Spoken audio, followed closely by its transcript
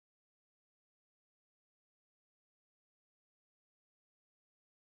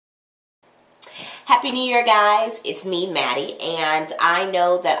Happy New Year, guys. It's me, Maddie, and I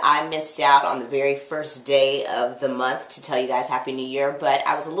know that I missed out on the very first day of the month to tell you guys Happy New Year, but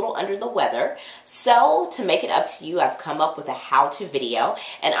I was a little under the weather. So to make it up to you, I've come up with a how-to video,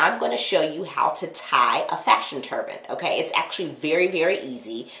 and I'm going to show you how to tie a fashion turban, okay? It's actually very, very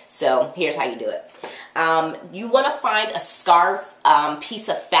easy, so here's how you do it. You want to find a scarf, piece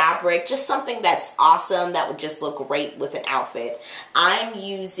of fabric, just something that's awesome that would just look great with an outfit. I'm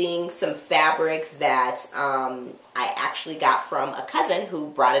using some fabric that I actually got from a cousin who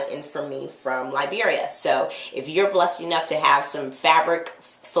brought it in for me from Liberia. So if you're blessed enough to have some fabric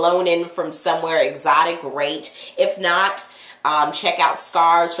flown in from somewhere exotic, great. If not, check out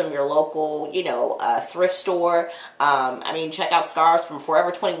scarves from your local, thrift store. Check out scarves from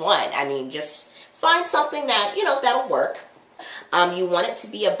Forever 21. Just find something that, that'll work. You want it to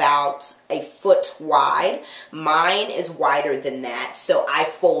be about a foot wide. Mine is wider than that, so I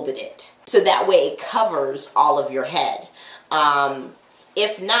folded it. So that way it covers all of your head.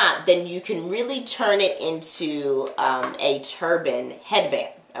 If not, then you can really turn it into a turban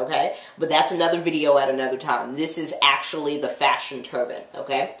headband, okay? But that's another video at another time. This is actually the fashion turban,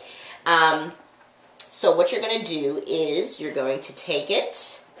 okay? So what you're going to do is you're going to take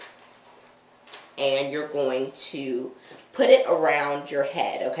it and you're going to put it around your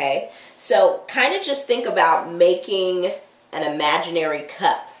head, okay? So kind of just think about making an imaginary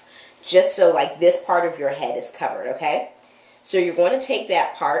cup, just so like this part of your head is covered, okay? So you're going to take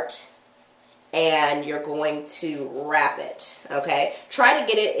that part and you're going to wrap it, okay? Try to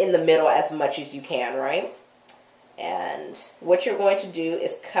get it in the middle as much as you can, right? And what you're going to do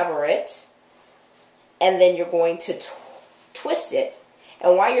is cover it, and then you're going to twist it.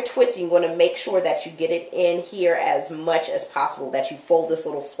 And while you're twisting, you're going to make sure that you get it in here as much as possible, that you fold this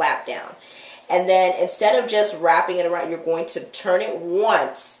little flap down. And then instead of just wrapping it around, you're going to turn it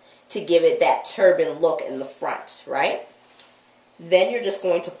once to give it that turban look in the front, right? Then you're just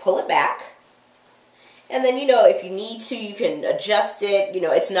going to pull it back. And then, if you need to, you can adjust it.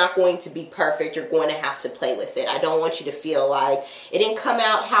 It's not going to be perfect. You're going to have to play with it. I don't want you to feel like it didn't come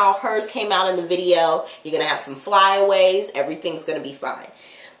out how hers came out in the video. You're going to have some flyaways. Everything's going to be fine.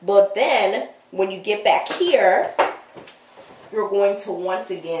 But then, when you get back here, you're going to once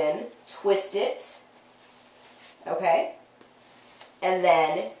again twist it. Okay? And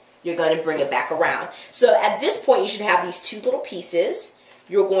then you're going to bring it back around. So at this point, you should have these two little pieces.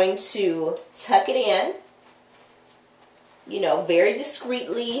 You're going to tuck it in, very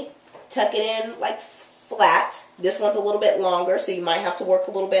discreetly, tuck it in like flat. This one's a little bit longer, so you might have to work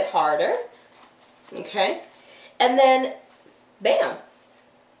a little bit harder. Okay? And then, bam,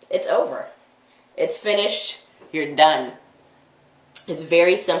 it's over. It's finished. You're done. It's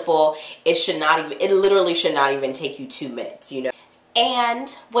very simple. It literally should not even take you 2 minutes, And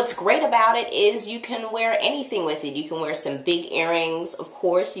what's great about it is you can wear anything with it. You can wear some big earrings, of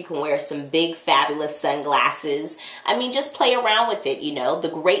course. You can wear some big, fabulous sunglasses. Just play around with it, The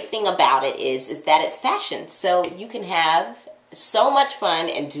great thing about it is that it's fashion. So you can have so much fun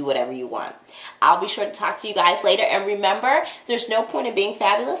and do whatever you want. I'll be sure to talk to you guys later. And remember, there's no point in being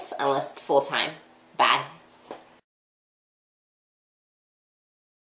fabulous unless it's full-time. Bye.